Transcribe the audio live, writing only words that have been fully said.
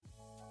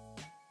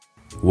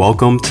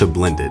Welcome to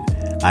Blended.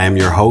 I am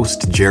your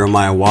host,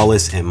 Jeremiah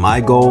Wallace, and my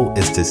goal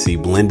is to see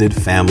blended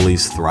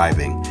families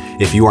thriving.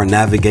 If you are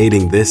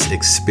navigating this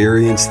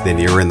experience, then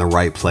you're in the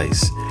right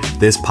place.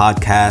 This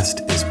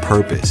podcast is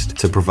purposed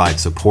to provide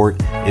support,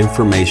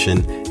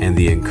 information, and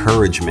the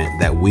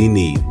encouragement that we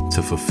need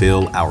to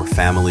fulfill our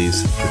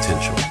family's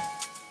potential.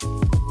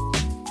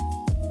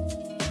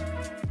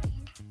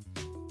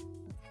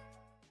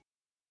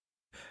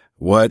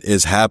 What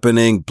is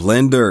happening,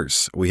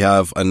 Blenders? We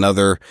have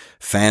another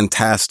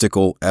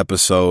fantastical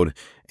episode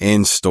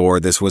in store.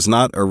 This was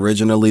not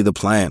originally the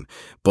plan,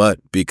 but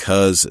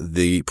because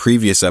the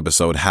previous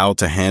episode, How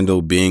to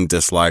Handle Being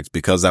Disliked,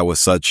 because that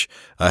was such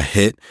a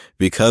hit,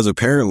 because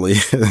apparently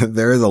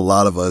there is a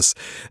lot of us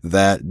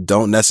that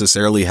don't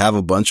necessarily have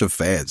a bunch of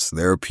fans.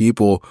 There are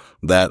people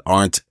that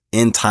aren't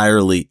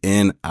entirely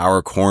in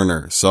our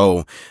corner.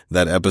 So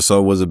that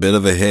episode was a bit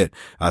of a hit.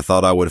 I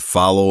thought I would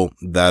follow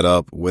that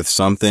up with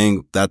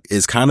something that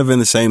is kind of in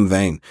the same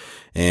vein.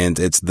 And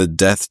it's the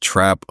death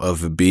trap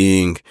of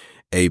being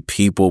a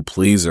people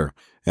pleaser.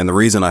 And the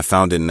reason I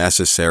found it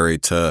necessary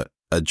to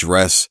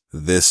address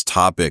this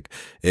topic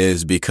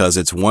is because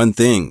it's one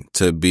thing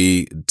to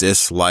be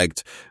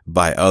disliked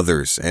by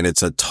others, and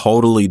it's a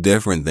totally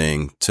different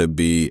thing to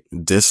be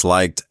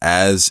disliked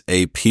as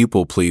a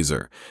people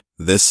pleaser.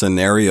 This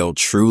scenario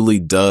truly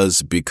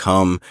does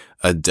become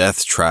a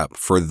death trap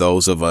for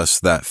those of us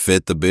that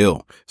fit the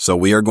bill. So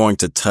we are going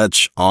to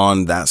touch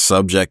on that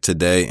subject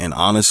today. And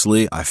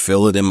honestly, I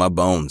feel it in my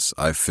bones.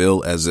 I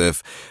feel as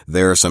if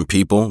there are some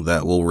people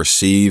that will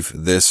receive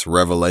this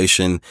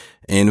revelation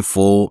in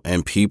full,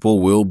 and people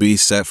will be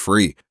set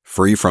free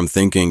from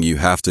thinking you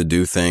have to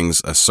do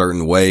things a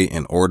certain way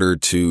in order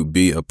to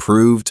be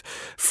approved,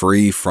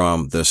 free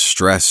from the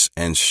stress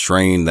and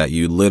strain that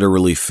you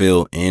literally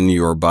feel in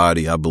your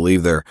body. I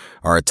believe there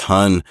are a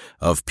ton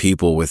of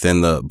people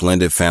within the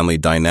blended family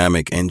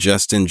dynamic and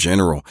just in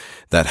general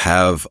that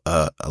have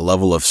a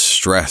level of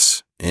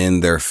stress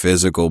in their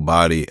physical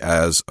body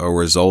as a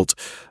result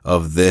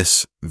of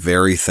this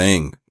very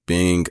thing,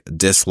 being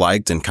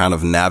disliked and kind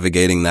of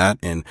navigating that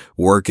and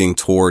working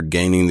toward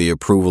gaining the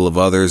approval of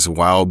others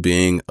while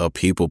being a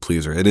people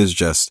pleaser. It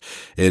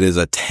is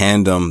a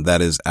tandem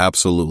that is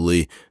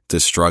absolutely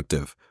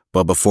destructive.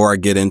 But before I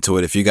get into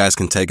it, if you guys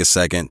can take a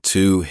second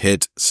to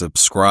hit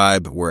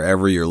subscribe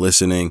wherever you're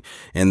listening,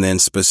 and then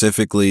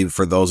specifically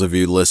for those of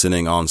you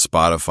listening on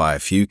Spotify,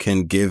 if you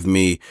can give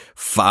me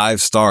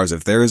 5 stars,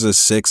 if there is a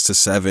 6 to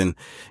 7,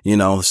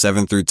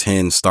 7 through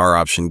 10 star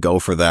option, go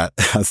for that.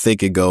 I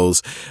think it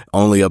goes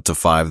only up to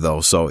 5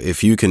 though. So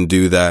if you can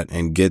do that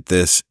and get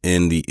this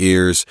in the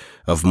ears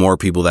of more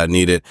people that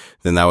need it,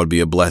 then that would be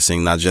a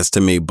blessing, not just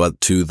to me,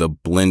 but to the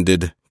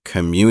blended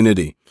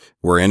community.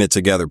 We're in it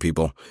together,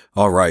 people.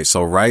 All right.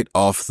 So right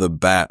off the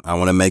bat, I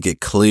want to make it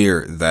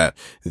clear that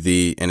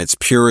in its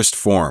purest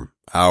form,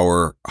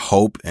 our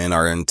hope and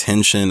our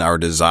intention, our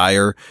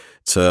desire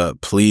to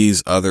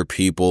please other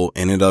people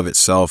in and of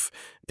itself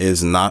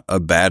is not a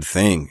bad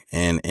thing.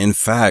 And in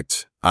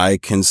fact, I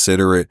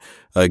consider it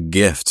a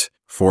gift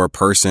for a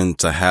person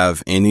to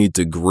have any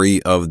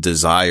degree of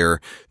desire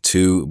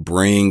to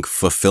bring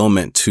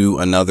fulfillment to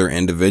another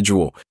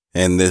individual.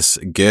 And this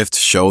gift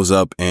shows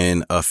up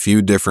in a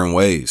few different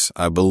ways.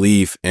 I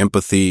believe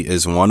empathy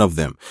is one of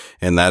them,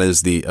 and that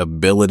is the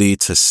ability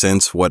to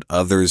sense what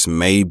others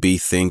may be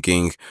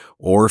thinking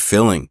or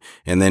feeling,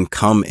 and then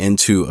come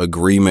into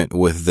agreement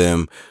with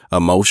them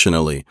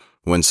emotionally.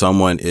 When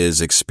someone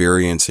is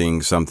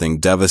experiencing something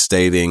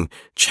devastating,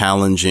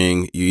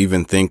 challenging, you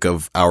even think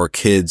of our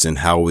kids and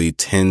how we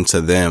tend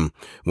to them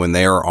when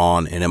they are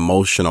on an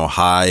emotional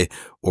high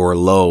or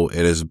low.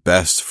 It is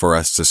best for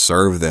us to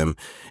serve them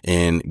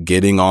in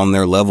getting on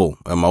their level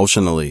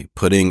emotionally,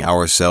 putting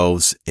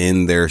ourselves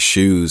in their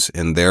shoes,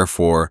 and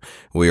therefore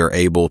we are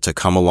able to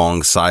come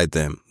alongside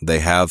them. They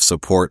have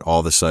support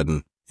all of a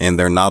sudden, and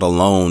they're not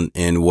alone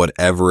in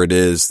whatever it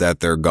is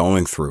that they're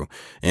going through.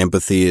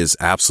 Empathy is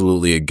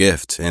absolutely a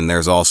gift. And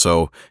there's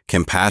also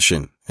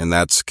compassion, and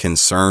that's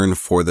concern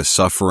for the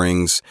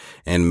sufferings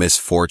and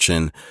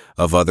misfortune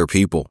of other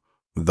people.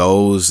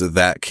 Those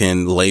that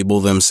can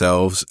label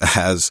themselves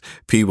as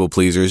people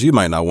pleasers, you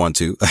might not want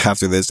to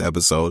after this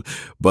episode,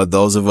 but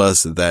those of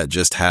us that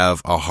just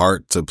have a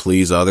heart to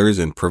please others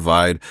and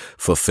provide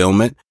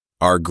fulfillment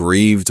are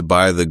grieved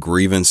by the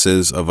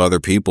grievances of other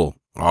people.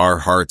 Our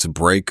hearts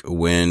break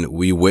when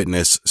we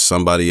witness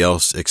somebody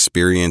else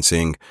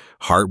experiencing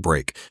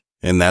heartbreak.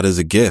 And that is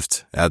a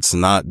gift. That's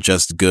not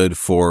just good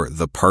for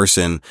the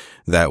person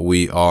that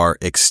we are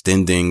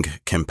extending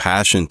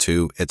compassion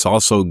to. It's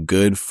also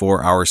good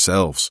for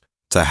ourselves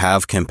to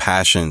have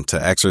compassion,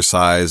 to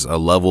exercise a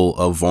level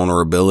of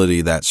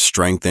vulnerability that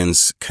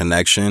strengthens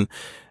connection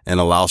and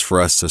allows for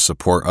us to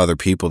support other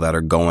people that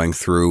are going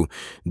through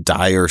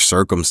dire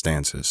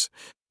circumstances.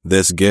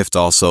 This gift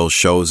also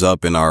shows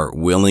up in our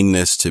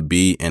willingness to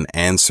be an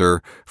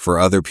answer for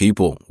other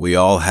people. We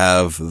all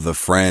have the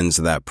friends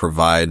that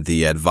provide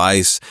the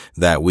advice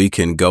that we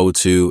can go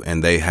to,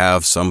 and they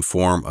have some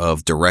form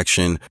of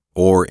direction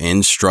or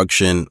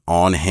instruction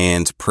on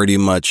hand pretty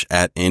much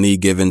at any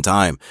given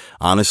time.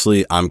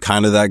 Honestly, I'm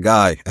kind of that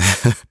guy.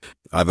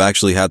 I've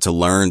actually had to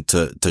learn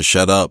to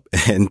shut up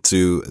and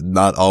to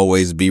not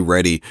always be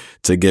ready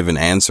to give an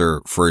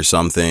answer for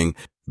something,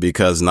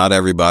 because not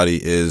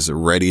everybody is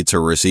ready to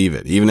receive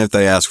it, even if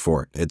they ask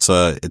for it.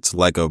 It's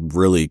like a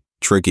really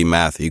tricky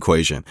math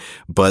equation,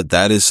 but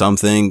that is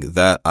something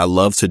that I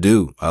love to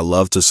do. I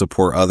love to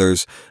support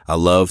others. I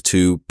love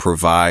to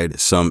provide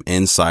some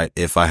insight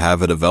if I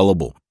have it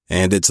available.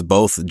 And it's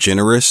both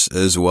generous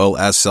as well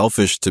as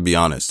selfish, to be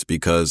honest,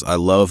 because I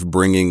love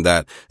bringing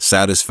that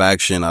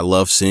satisfaction. I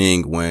love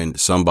seeing when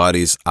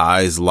somebody's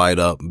eyes light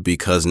up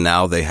because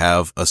now they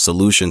have a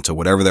solution to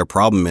whatever their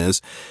problem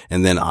is.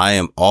 And then I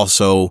am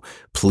also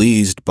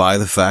pleased by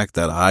the fact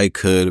that I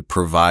could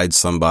provide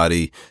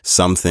somebody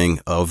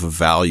something of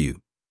value.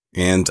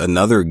 And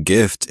another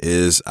gift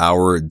is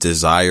our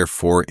desire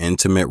for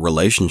intimate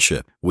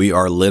relationship. We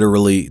are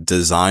literally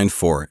designed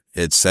for it.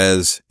 It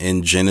says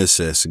in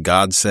Genesis,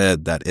 God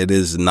said that it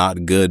is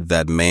not good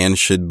that man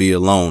should be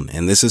alone.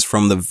 And this is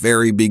from the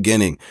very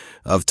beginning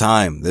of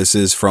time. This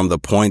is from the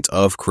point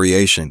of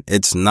creation.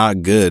 It's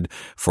not good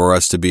for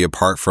us to be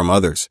apart from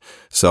others.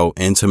 So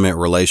intimate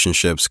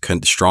relationships,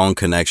 strong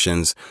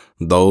connections,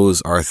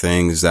 those are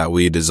things that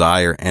we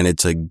desire, and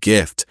it's a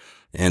gift.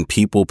 And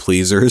people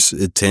pleasers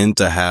tend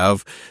to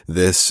have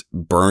this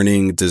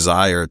burning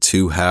desire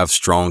to have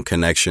strong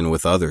connection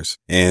with others.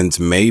 And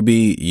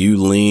maybe you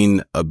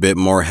lean a bit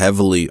more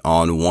heavily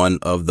on one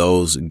of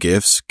those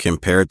gifts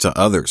compared to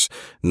others.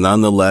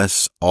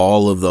 Nonetheless,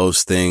 all of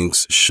those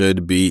things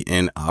should be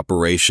in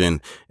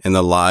operation in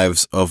the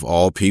lives of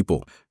all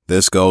people.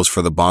 This goes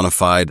for the bona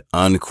fide,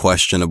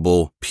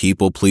 unquestionable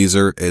people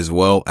pleaser, as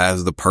well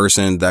as the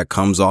person that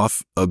comes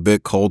off a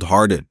bit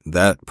cold-hearted.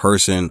 That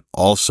person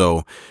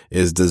also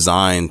is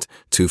designed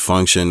to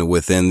function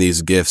within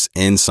these gifts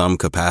in some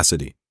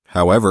capacity.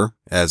 However,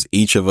 as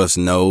each of us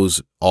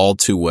knows all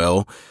too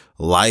well,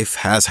 life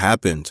has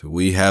happened.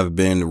 We have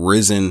been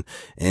risen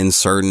in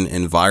certain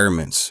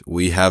environments.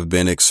 We have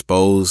been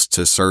exposed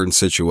to certain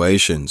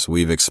situations.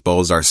 We've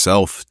exposed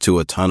ourselves to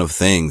a ton of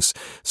things.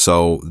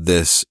 So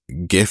this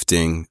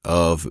gifting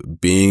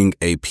of being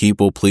a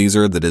people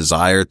pleaser, the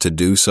desire to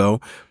do so,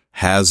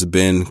 has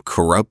been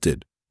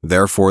corrupted.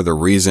 Therefore, the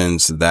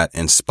reasons that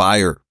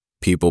inspire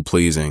people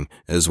pleasing,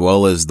 as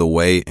well as the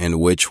way in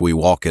which we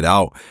walk it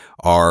out,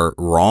 are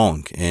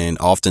wrong and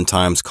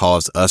oftentimes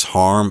cause us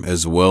harm,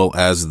 as well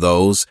as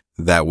those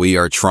that we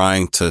are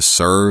trying to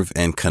serve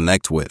and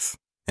connect with.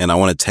 And I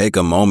want to take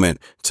a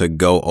moment to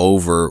go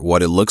over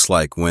what it looks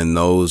like when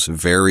those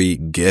very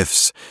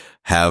gifts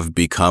have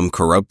become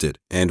corrupted.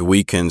 And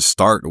we can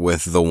start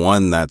with the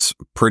one that's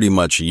pretty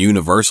much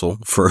universal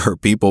for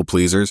people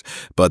pleasers,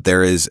 but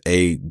there is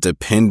a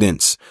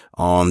dependence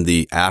on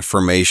the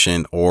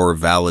affirmation or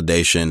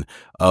validation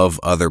of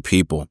other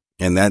people.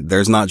 And that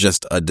there's not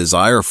just a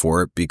desire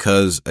for it,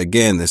 because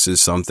again, this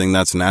is something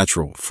that's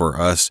natural for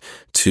us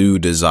to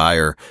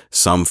desire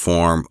some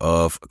form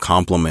of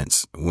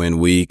compliments. When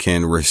we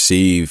can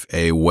receive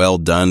a well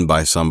done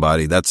by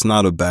somebody, that's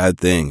not a bad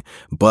thing.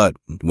 But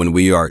when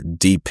we are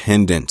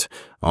dependent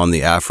on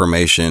the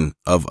affirmation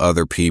of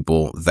other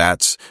people,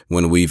 that's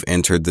when we've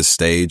entered the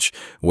stage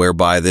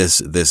whereby this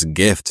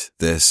gift,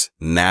 this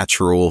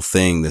natural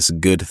thing, this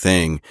good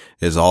thing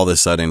is all of a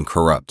sudden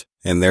corrupt.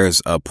 And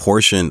there's a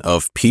portion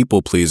of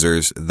people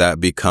pleasers that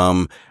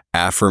become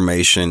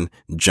affirmation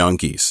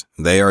junkies.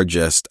 They are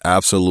just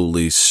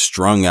absolutely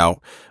strung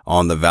out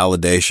on the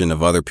validation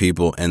of other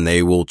people, and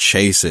they will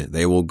chase it.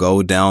 They will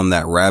go down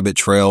that rabbit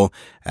trail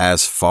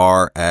as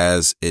far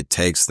as it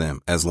takes them,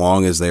 as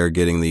long as they are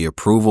getting the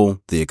approval,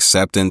 the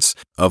acceptance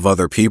of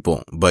other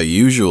people. But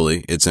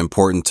usually it's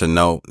important to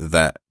note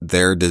that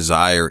their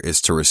desire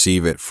is to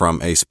receive it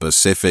from a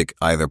specific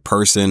either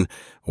person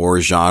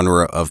or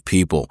genre of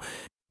people.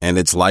 And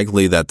it's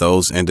likely that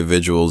those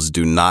individuals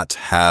do not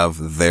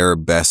have their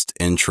best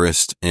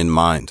interest in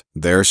mind.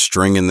 They're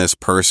stringing this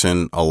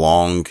person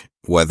along,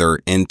 whether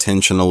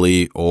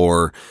intentionally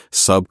or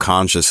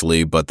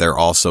subconsciously, but they're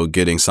also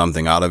getting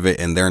something out of it,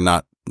 and they're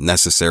not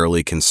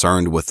necessarily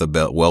concerned with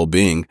the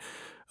well-being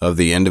of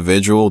the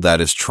individual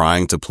that is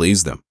trying to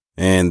please them.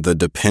 And the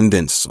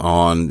dependence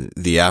on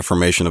the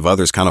affirmation of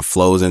others kind of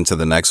flows into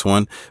the next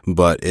one,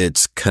 but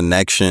it's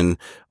connection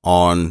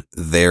on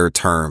their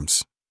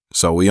terms.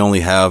 So we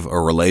only have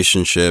a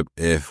relationship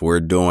if we're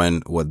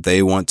doing what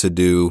they want to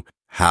do,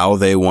 how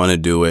they want to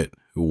do it,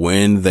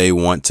 when they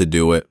want to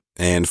do it,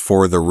 and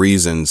for the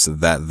reasons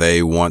that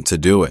they want to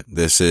do it.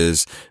 This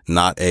is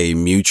not a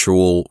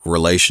mutual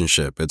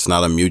relationship. It's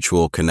not a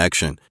mutual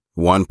connection.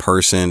 One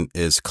person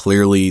is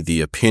clearly the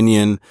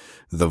opinion,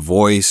 the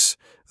voice,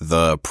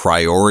 the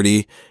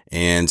priority,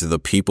 and the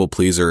people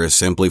pleaser is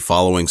simply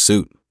following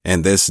suit.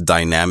 And this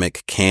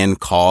dynamic can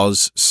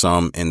cause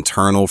some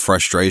internal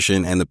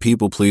frustration, and the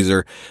people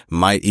pleaser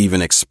might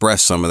even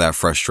express some of that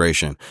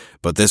frustration.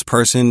 But this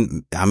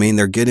person,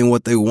 they're getting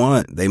what they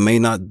want.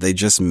 They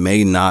just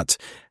may not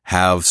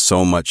have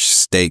so much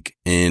stake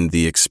in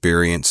the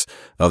experience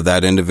of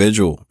that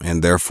individual,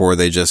 and therefore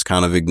they just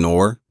kind of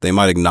ignore. They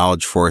might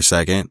acknowledge for a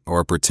second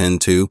or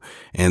pretend to,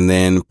 and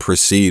then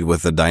proceed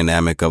with the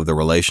dynamic of the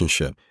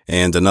relationship.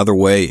 And another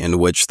way in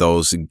which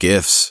those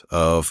gifts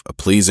of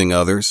pleasing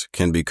others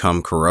can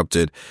become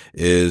corrupted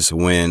is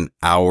when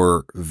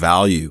our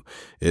value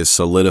is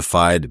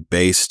solidified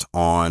based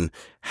on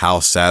how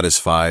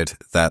satisfied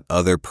that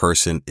other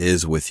person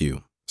is with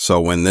you. So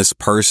when this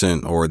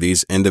person or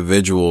these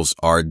individuals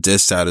are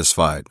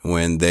dissatisfied,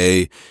 when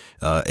they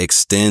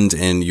extend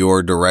in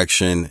your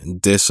direction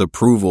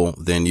disapproval,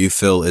 then you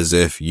feel as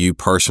if you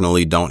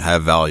personally don't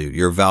have value.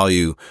 Your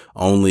value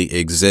only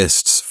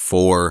exists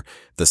for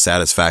the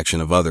satisfaction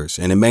of others.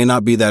 And it may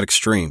not be that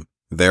extreme.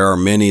 There are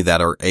many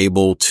that are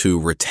able to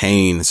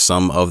retain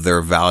some of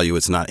their value.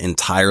 It's not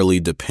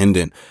entirely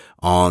dependent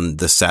on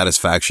the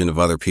satisfaction of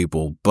other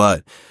people,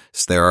 but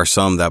there are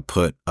some that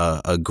put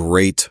a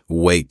great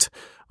weight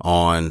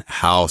on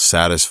how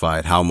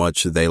satisfied, how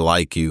much they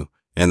like you.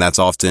 And that's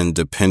often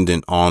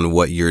dependent on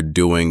what you're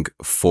doing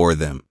for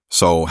them.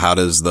 So how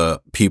does the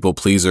people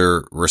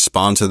pleaser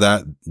respond to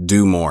that?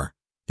 Do more.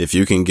 If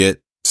you can get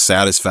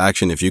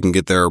satisfaction, if you can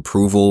get their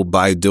approval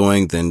by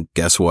doing, then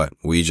guess what?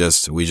 We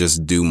just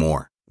do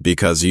more,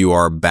 because you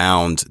are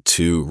bound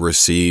to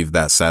receive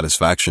that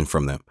satisfaction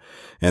from them.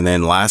 And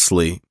then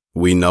lastly,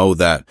 we know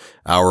that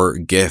our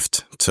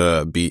gift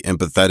to be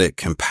empathetic,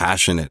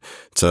 compassionate,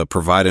 to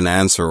provide an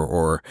answer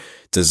or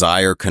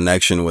desire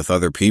connection with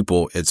other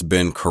people, it's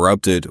been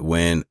corrupted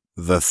when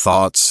the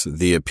thoughts,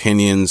 the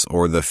opinions,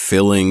 or the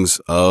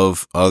feelings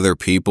of other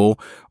people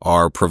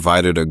are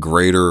provided a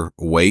greater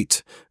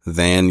weight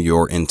than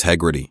your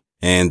integrity.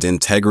 And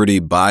integrity,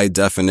 by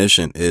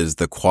definition, is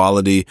the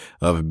quality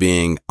of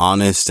being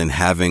honest and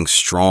having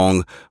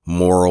strong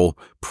moral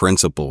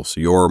principles.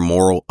 Your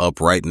moral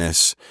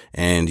uprightness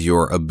and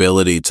your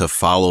ability to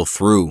follow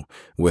through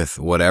with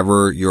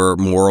whatever your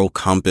moral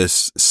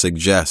compass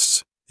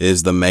suggests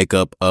is the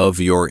makeup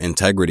of your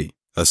integrity.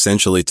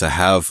 Essentially, to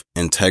have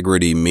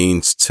integrity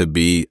means to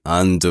be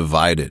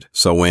undivided.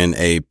 So when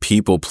a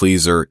people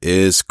pleaser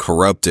is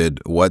corrupted,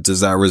 what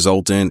does that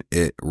result in?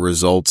 It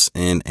results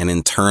in an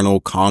internal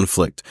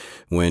conflict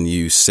when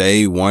you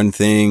say one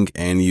thing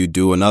and you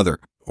do another,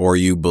 or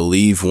you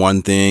believe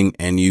one thing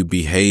and you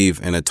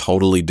behave in a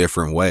totally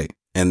different way.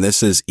 And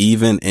this is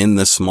even in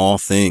the small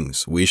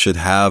things. We should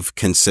have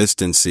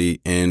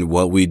consistency in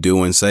what we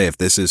do and say. If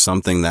this is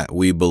something that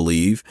we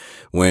believe,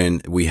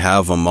 when we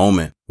have a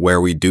moment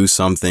where we do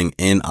something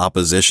in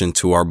opposition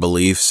to our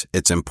beliefs,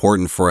 it's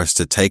important for us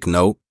to take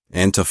note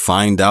and to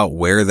find out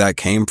where that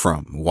came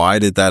from. Why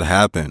did that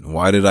happen?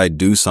 Why did I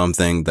do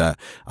something that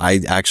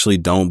I actually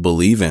don't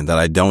believe in, that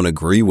I don't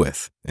agree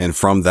with? And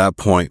from that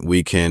point,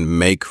 we can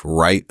make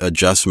right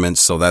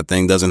adjustments so that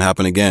thing doesn't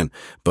happen again.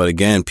 But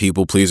again,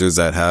 people pleasers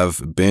that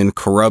have been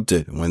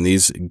corrupted, when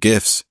these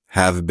gifts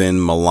have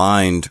been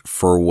maligned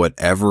for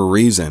whatever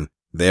reason,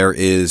 there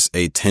is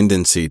a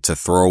tendency to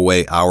throw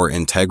away our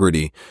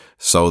integrity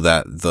so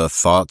that the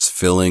thoughts,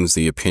 feelings,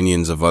 the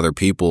opinions of other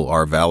people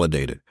are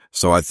validated.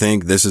 So I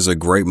think this is a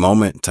great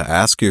moment to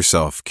ask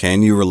yourself,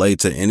 can you relate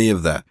to any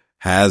of that?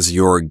 Has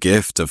your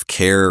gift of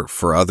care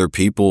for other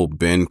people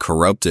been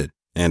corrupted?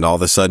 And all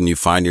of a sudden you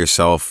find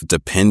yourself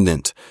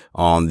dependent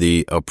on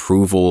the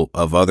approval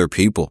of other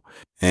people.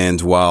 And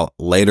while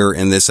later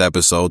in this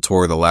episode,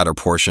 toward the latter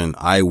portion,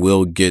 I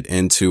will get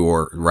into,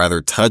 or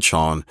rather touch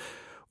on,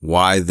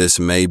 why this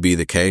may be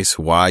the case,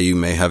 why you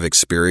may have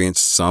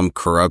experienced some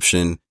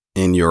corruption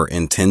in your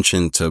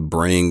intention to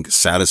bring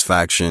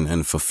satisfaction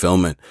and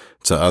fulfillment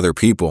to other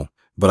people.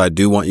 But I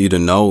do want you to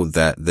know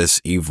that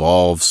this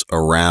evolves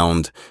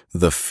around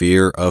the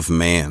fear of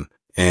man.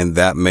 And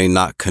that may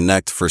not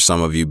connect for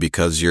some of you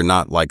because you're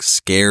not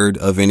scared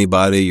of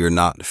anybody. You're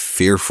not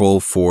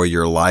fearful for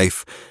your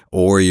life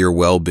or your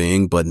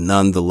well-being, but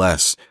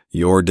nonetheless,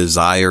 your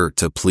desire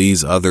to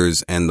please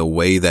others and the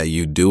way that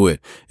you do it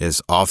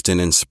is often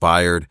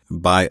inspired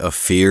by a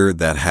fear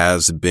that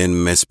has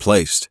been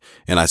misplaced.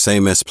 And I say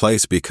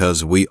misplaced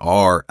because we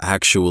are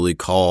actually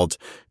called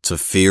to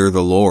fear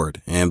the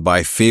Lord. And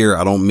by fear,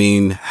 I don't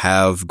mean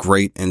have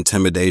great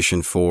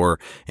intimidation for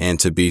and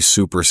to be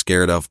super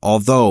scared of,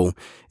 although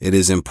it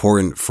is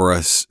important for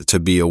us to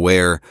be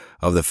aware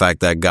of the fact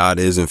that God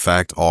is in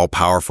fact all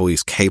powerful.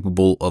 He's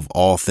capable of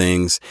all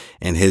things,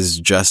 and his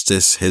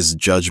justice, his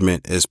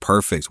judgment is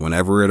perfect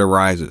whenever it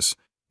arises.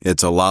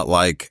 It's a lot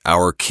like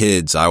our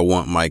kids. I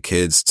want my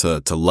kids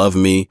to love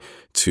me,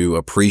 to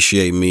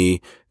appreciate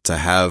me, to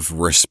have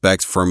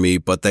respect for me,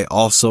 but they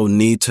also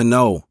need to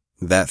know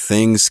that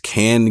things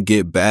can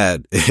get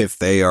bad if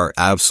they are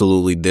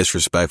absolutely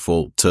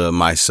disrespectful to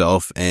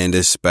myself and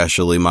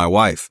especially my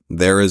wife.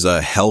 There is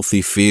a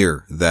healthy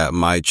fear that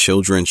my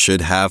children should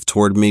have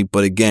toward me,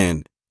 but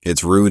again,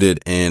 It's rooted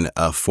in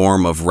a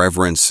form of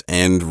reverence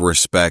and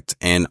respect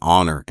and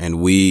honor.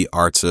 And we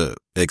are to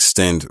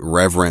extend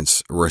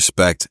reverence,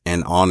 respect,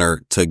 and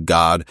honor to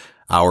God,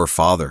 our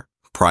Father,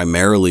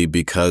 primarily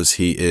because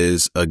he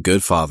is a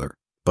good father.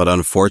 But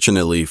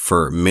unfortunately,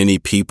 for many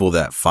people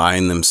that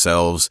find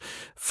themselves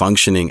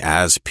functioning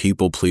as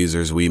people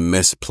pleasers, we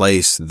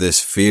misplace this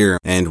fear,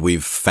 and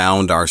we've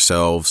found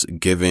ourselves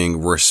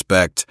giving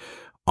respect,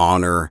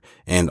 honor,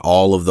 and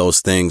all of those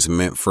things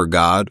meant for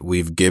God.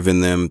 We've given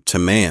them to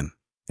man.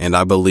 And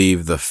I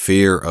believe the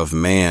fear of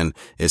man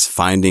is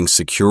finding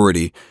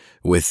security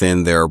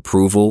within their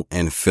approval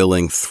and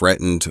feeling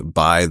threatened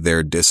by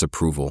their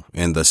disapproval.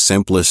 In the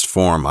simplest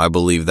form, I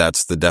believe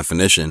that's the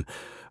definition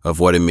of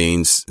what it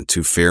means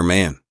to fear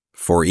man.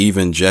 For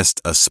even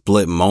just a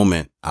split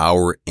moment,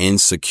 our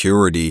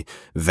insecurity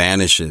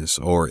vanishes,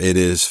 or it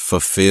is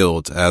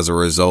fulfilled as a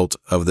result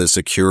of the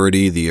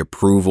security, the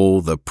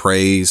approval, the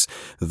praise,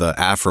 the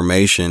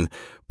affirmation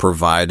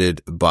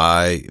provided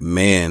by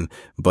man.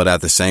 But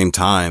at the same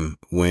time,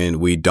 when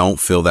we don't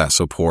feel that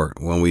support,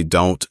 when we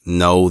don't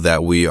know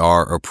that we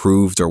are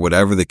approved or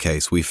whatever the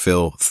case, we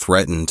feel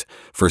threatened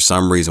for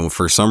some reason.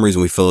 For some reason,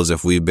 we feel as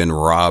if we've been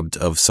robbed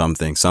of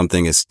something.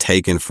 Something is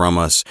taken from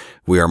us.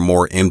 We are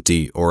more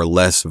empty or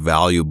less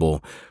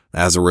valuable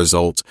as a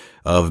result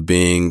of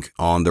being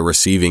on the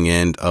receiving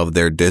end of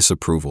their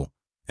disapproval.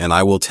 And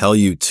I will tell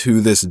you,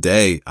 to this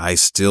day, I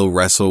still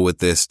wrestle with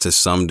this to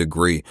some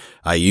degree.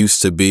 I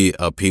used to be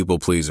a people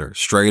pleaser,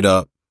 straight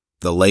up.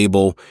 The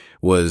label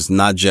was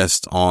not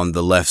just on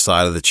the left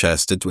side of the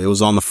chest. It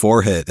was on the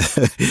forehead.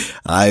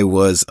 I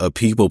was a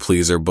people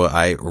pleaser, but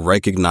I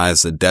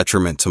recognized the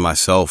detriment to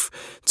myself,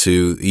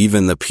 to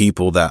even the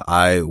people that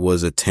I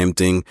was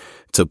attempting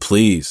to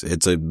please.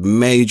 It's a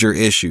major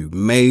issue,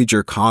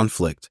 major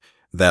conflict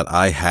that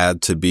I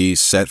had to be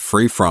set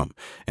free from.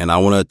 And I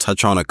want to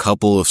touch on a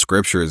couple of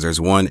scriptures. There's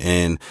one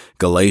in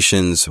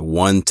Galatians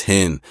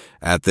 1:10.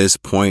 At this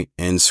point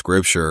in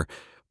scripture,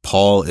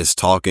 Paul is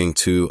talking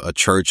to a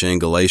church in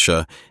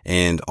Galatia,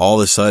 and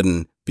all of a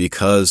sudden,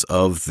 because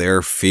of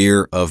their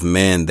fear of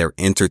men, they're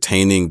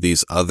entertaining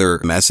these other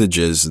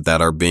messages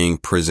that are being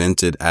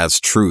presented as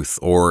truth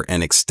or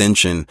an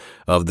extension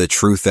of the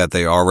truth that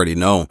they already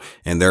know.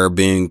 And they're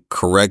being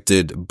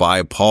corrected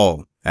by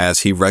Paul,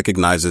 as he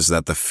recognizes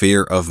that the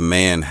fear of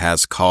man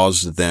has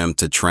caused them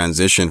to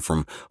transition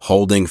from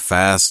holding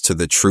fast to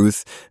the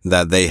truth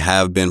that they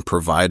have been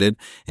provided,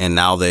 and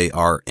now they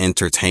are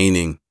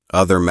entertaining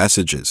other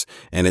messages.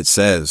 And it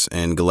says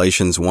in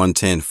Galatians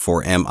 1:10,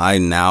 "For am I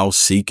now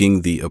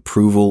seeking the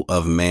approval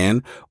of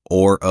man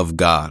or of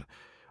God?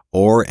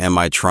 Or am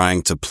I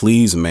trying to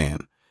please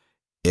man?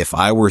 If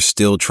I were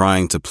still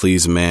trying to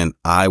please man,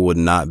 I would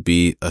not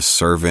be a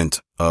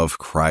servant of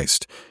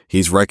Christ."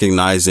 He's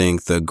recognizing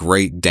the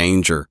great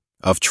danger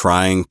of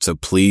trying to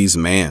please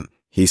man.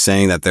 He's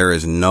saying that there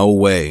is no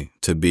way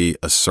to be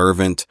a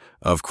servant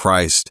of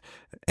Christ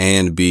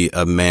and be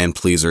a man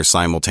pleaser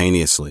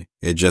simultaneously.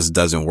 It just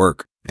doesn't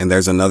work. And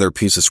there's another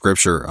piece of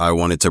scripture I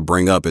wanted to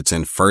bring up. It's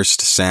in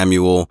 1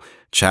 Samuel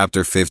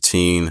chapter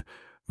 15,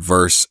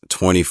 verse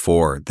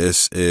 24.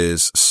 This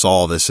is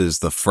Saul. This is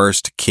the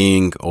first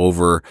king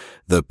over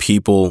the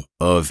people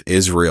of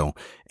Israel.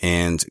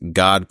 And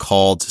God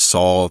called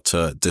Saul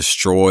to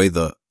destroy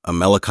the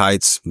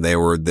Amalekites. They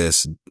were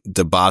this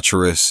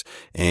debaucherous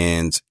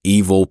and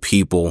evil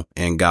people.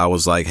 And God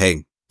was like,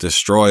 hey,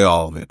 destroy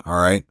all of it. All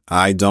right.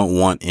 I don't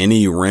want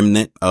any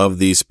remnant of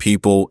these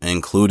people,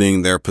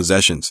 including their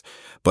possessions.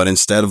 But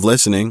instead of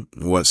listening,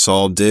 what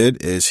Saul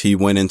did is he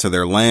went into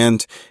their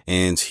land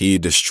and he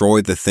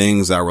destroyed the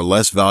things that were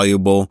less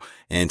valuable,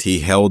 and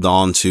he held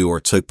on to or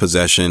took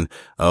possession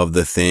of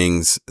the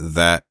things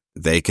that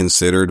they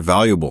considered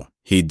valuable.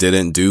 He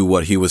didn't do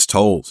what he was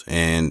told,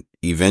 and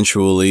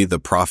eventually the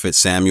prophet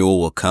Samuel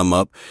will come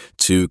up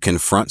to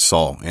confront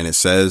Saul. And it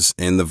says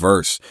in the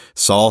verse,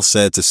 Saul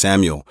said to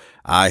Samuel,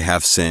 "I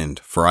have sinned,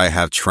 for I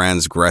have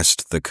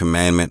transgressed the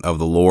commandment of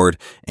the Lord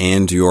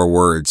and your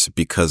words,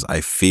 because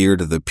I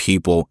feared the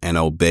people and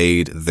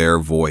obeyed their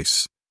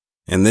voice."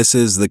 And this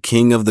is the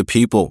king of the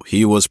people.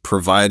 He was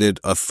provided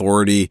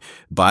authority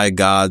by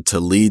God to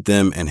lead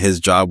them, and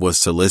his job was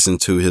to listen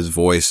to his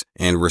voice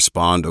and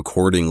respond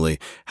accordingly.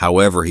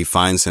 However, he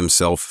finds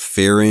himself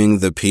fearing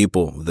the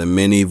people, the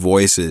many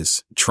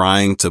voices,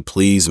 trying to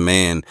please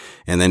man,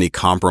 and then he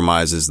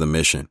compromises the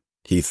mission.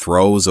 He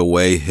throws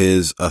away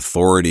his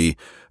authority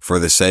for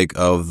the sake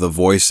of the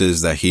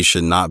voices that he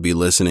should not be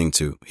listening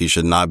to. He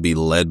should not be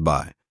led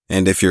by.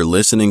 And if you're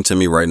listening to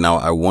me right now,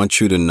 I want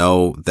you to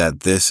know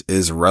that this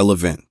is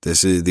relevant.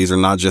 These are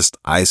not just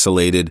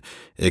isolated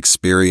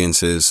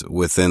experiences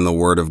within the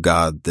Word of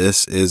God.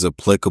 This is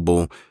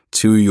applicable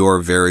to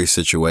your very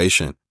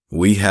situation.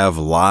 We have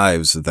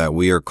lives that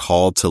we are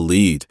called to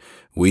lead.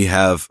 We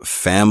have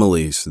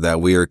families that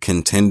we are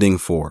contending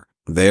for.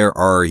 There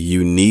are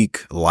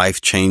unique,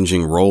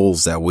 life-changing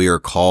roles that we are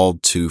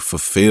called to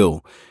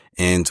fulfill,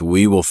 and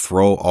we will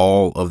throw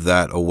all of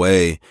that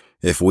away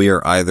if we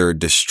are either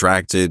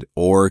distracted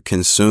or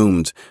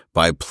consumed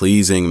by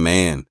pleasing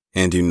man.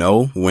 And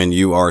when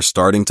you are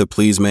starting to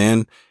please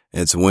man,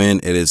 it's when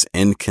it is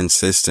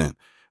inconsistent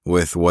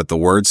with what the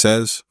word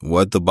says,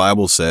 what the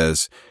Bible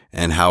says,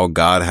 and how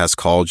God has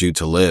called you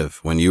to live.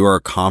 When you are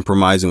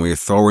compromising, when you're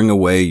throwing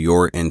away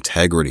your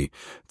integrity,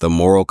 the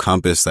moral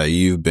compass that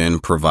you've been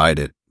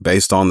provided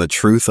based on the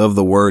truth of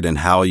the word and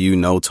how you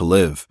know to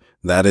live,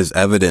 that is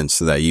evidence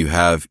that you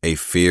have a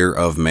fear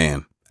of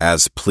man,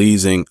 as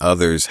pleasing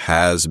others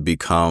has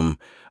become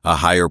a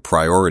higher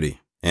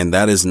priority. And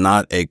that is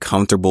not a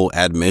comfortable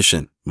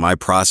admission. My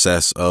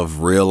process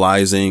of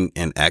realizing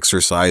and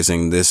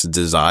exercising this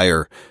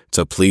desire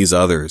to please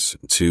others,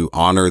 to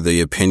honor the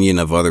opinion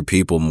of other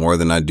people more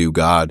than I do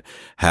God,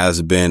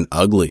 has been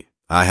ugly.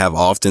 I have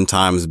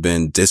oftentimes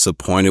been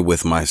disappointed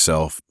with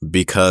myself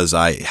because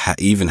I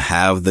even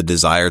have the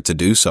desire to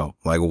do so.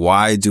 Like,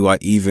 why do I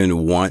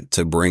even want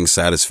to bring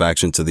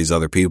satisfaction to these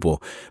other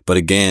people? But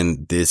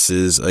again, this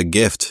is a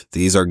gift.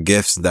 These are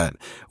gifts that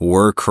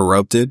were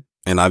corrupted.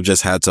 And I've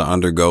just had to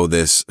undergo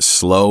this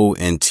slow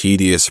and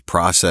tedious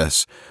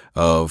process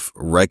of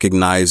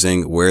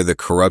recognizing where the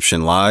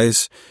corruption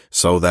lies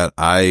so that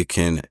I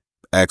can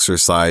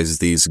exercise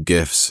these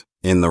gifts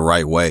in the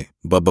right way.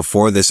 But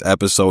before this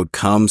episode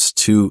comes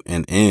to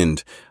an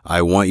end,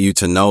 I want you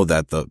to know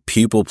that the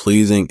people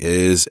pleasing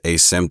is a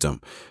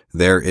symptom.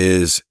 There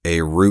is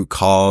a root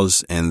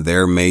cause, and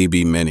there may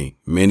be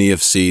many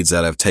of seeds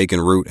that have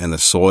taken root in the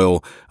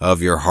soil of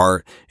your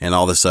heart. And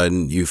all of a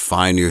sudden you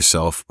find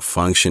yourself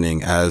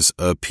functioning as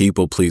a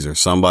people pleaser,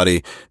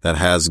 somebody that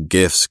has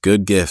gifts,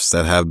 good gifts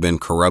that have been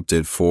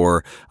corrupted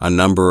for a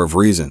number of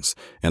reasons.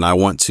 And I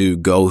want to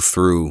go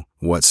through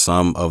what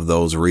some of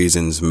those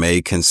reasons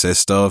may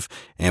consist of.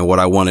 And what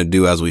I want to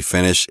do as we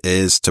finish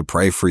is to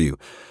pray for you.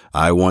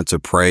 I want to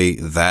pray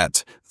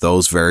that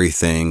those very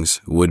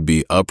things would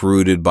be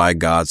uprooted by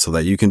God so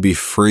that you can be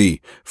free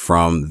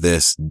from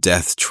this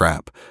death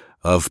trap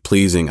of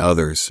pleasing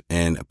others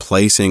and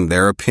placing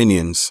their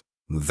opinions,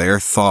 their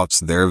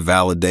thoughts, their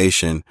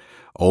validation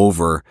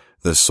over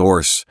the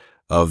source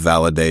of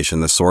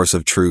validation, the source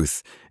of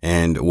truth,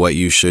 and what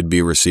you should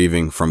be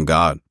receiving from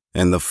God.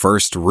 And the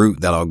first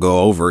root that I'll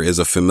go over is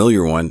a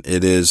familiar one.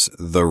 It is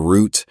the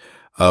root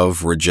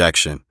of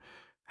rejection.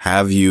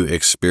 Have you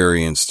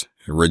experienced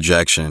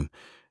rejection,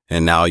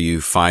 and now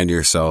you find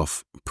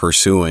yourself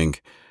pursuing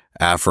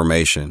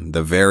affirmation,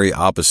 the very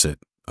opposite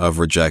of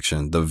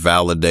rejection, the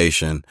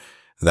validation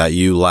that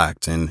you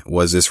lacked? And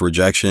was this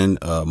rejection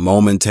a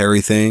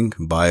momentary thing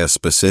by a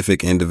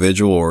specific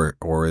individual,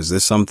 or is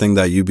this something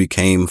that you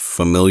became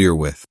familiar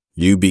with?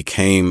 You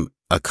became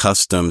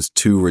accustomed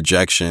to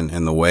rejection,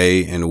 and the way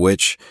in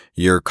which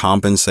you're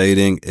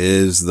compensating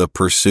is the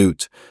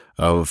pursuit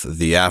of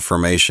the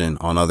affirmation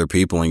on other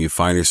people, and you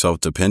find yourself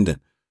dependent.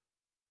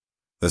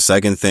 The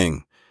second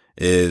thing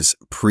is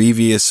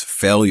previous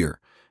failure,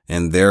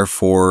 and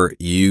therefore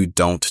you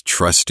don't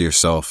trust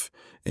yourself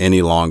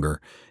any longer.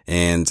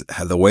 And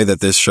the way that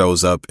this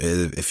shows up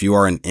is if you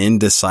are an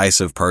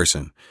indecisive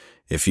person,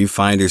 if you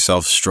find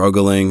yourself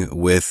struggling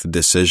with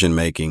decision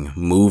making,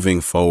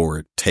 moving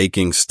forward,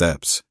 taking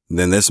steps,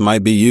 then this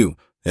might be you.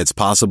 It's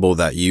possible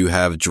that you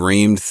have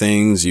dreamed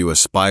things, you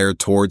aspire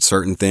towards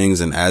certain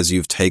things, and as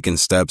you've taken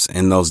steps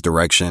in those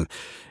directions,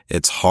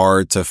 it's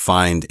hard to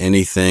find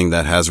anything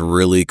that has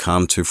really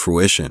come to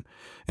fruition.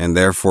 And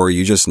therefore,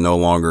 you just no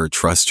longer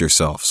trust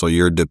yourself. So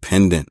you're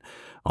dependent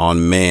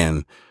on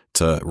man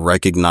to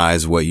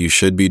recognize what you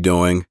should be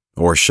doing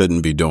or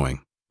shouldn't be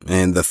doing.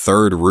 And the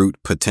third root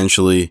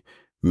potentially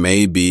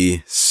may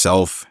be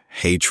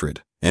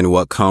self-hatred. And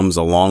what comes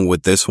along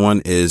with this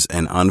one is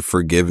an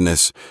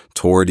unforgiveness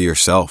toward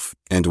yourself.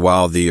 And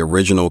while the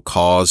original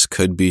cause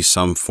could be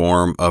some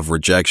form of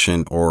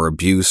rejection or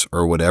abuse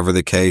or whatever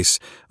the case,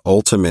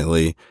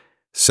 ultimately,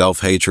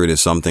 self-hatred is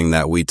something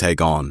that we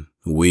take on,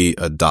 we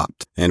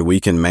adopt, and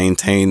we can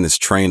maintain this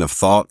train of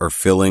thought or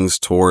feelings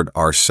toward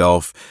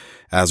ourselves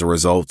as a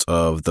result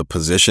of the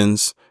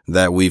positions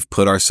that we've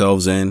put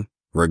ourselves in,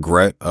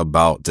 regret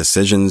about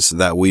decisions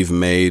that we've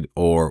made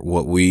or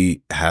what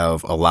we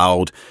have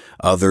allowed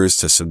others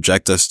to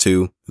subject us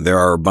to. There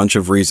are a bunch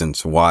of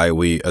reasons why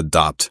we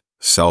adopt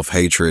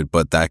self-hatred,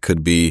 but that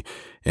could be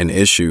an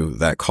issue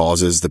that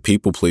causes the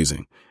people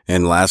pleasing.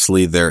 And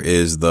lastly, there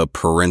is the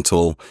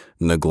parental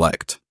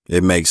neglect.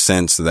 It makes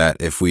sense that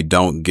if we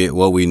don't get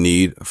what we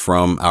need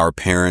from our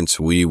parents,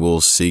 we will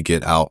seek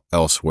it out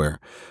elsewhere.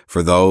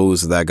 For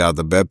those that got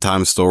the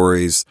bedtime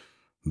stories,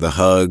 the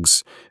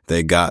hugs,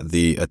 they got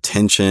the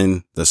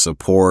attention, the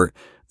support,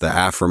 the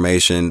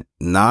affirmation,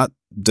 not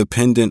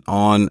dependent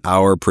on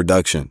our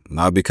production,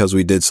 not because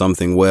we did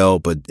something well,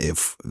 but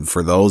if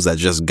for those that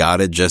just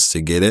got it just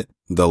to get it,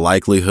 the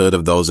likelihood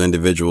of those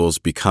individuals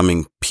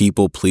becoming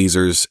people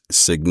pleasers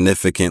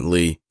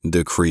significantly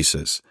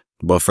decreases.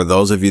 But for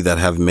those of you that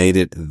have made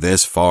it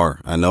this far,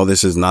 I know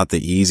this is not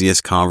the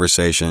easiest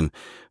conversation,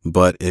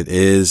 but it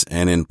is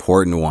an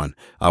important one.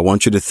 I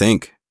want you to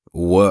think,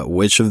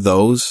 which of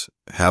those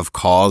have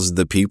caused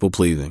the people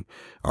pleasing?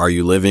 Are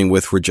you living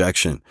with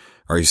rejection?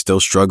 Are you still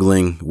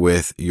struggling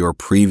with your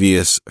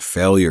previous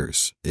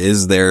failures?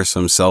 Is there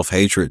some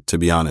self-hatred, to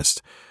be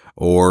honest?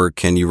 or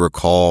can you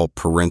recall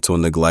parental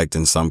neglect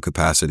in some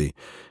capacity?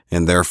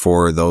 And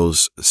therefore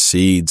those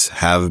seeds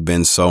have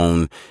been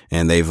sown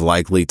and they've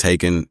likely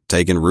taken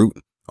root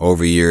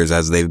over years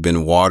as they've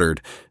been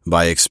watered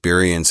by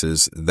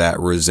experiences that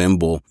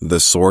resemble the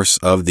source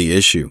of the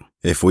issue.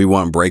 If we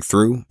want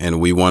breakthrough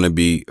and we want to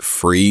be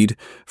freed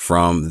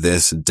from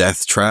this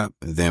death trap,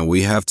 then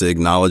we have to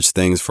acknowledge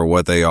things for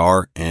what they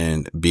are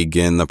and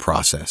begin the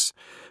process.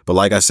 But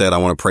like I said, I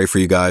want to pray for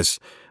you guys.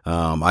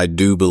 I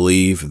do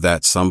believe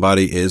that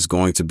somebody is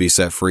going to be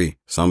set free.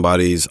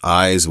 Somebody's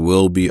eyes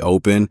will be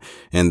open,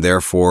 and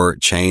therefore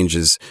change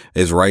is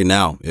right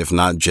now, if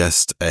not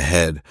just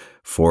ahead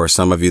for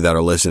some of you that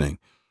are listening.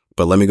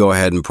 But let me go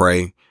ahead and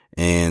pray,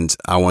 and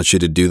I want you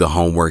to do the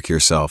homework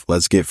yourself.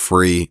 Let's get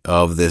free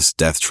of this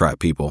death trap,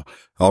 people.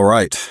 All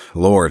right,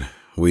 Lord,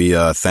 we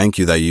thank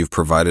you that you've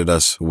provided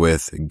us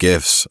with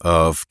gifts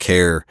of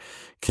care,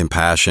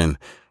 compassion,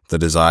 the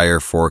desire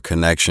for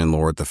connection,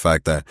 Lord, the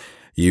fact that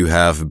you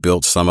have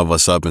built some of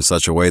us up in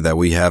such a way that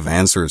we have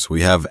answers,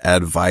 we have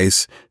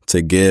advice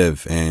to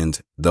give,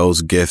 and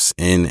those gifts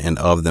in and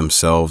of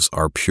themselves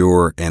are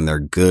pure and they're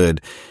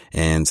good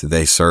and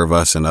they serve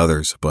us and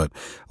others. But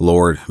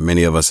Lord,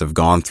 many of us have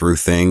gone through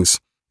things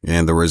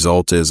and the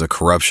result is a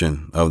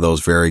corruption of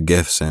those very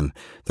gifts. And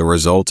the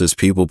result is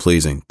people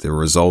pleasing. The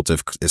result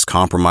is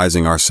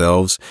compromising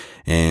ourselves.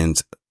 And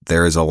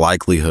there is a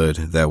likelihood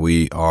that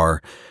we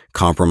are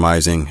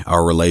compromising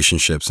our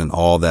relationships and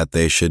all that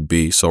they should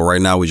be. So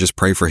right now we just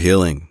pray for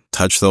healing.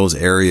 Touch those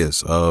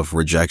areas of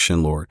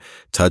rejection, Lord.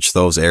 Touch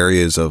those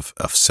areas of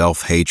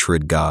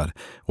self-hatred, God.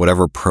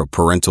 Whatever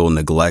parental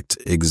neglect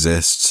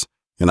exists.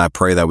 And I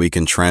pray that we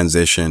can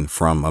transition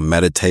from a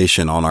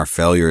meditation on our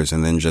failures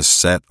and then just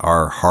set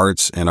our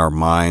hearts and our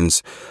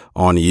minds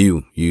on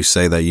you. You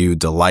say that you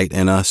delight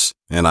in us.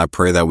 And I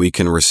pray that we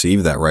can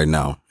receive that right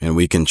now and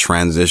we can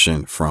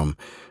transition from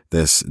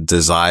this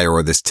desire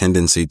or this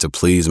tendency to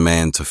please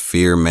man, to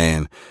fear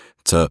man,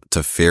 to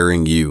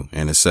fearing you.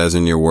 And it says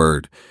in your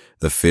word,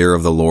 the fear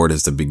of the Lord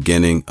is the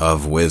beginning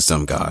of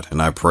wisdom, God.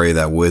 And I pray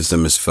that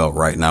wisdom is felt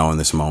right now in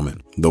this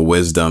moment. The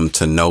wisdom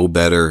to know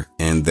better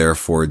and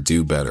therefore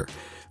do better.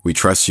 We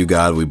trust you,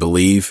 God. We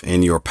believe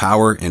in your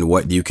power and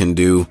what you can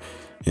do.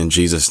 In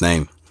Jesus'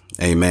 name,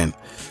 amen.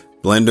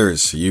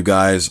 Blenders, you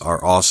guys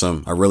are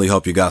awesome. I really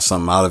hope you got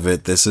something out of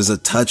it. This is a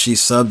touchy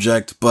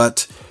subject,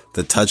 but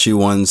the touchy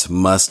ones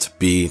must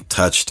be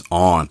touched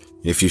on.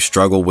 If you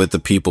struggle with the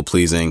people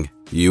pleasing,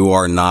 you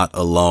are not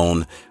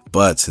alone,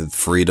 but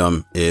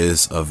freedom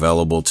is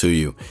available to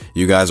you.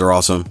 You guys are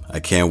awesome. I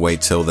can't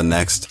wait till the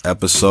next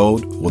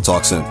episode. We'll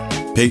talk soon.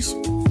 Peace.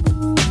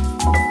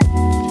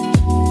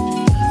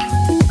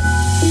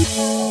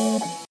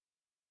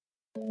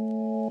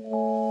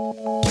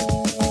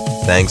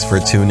 Thanks for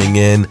tuning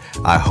in.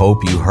 I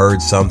hope you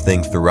heard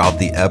something throughout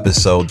the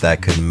episode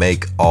that could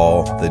make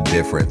all the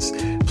difference.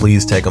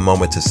 Please take a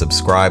moment to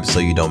subscribe so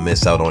you don't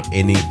miss out on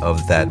any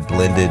of that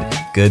blended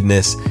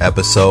goodness.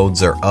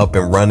 Episodes are up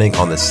and running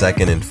on the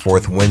 2nd and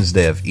 4th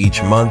Wednesday of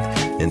each month.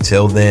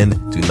 Until then,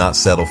 do not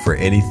settle for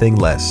anything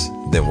less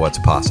than what's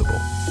possible.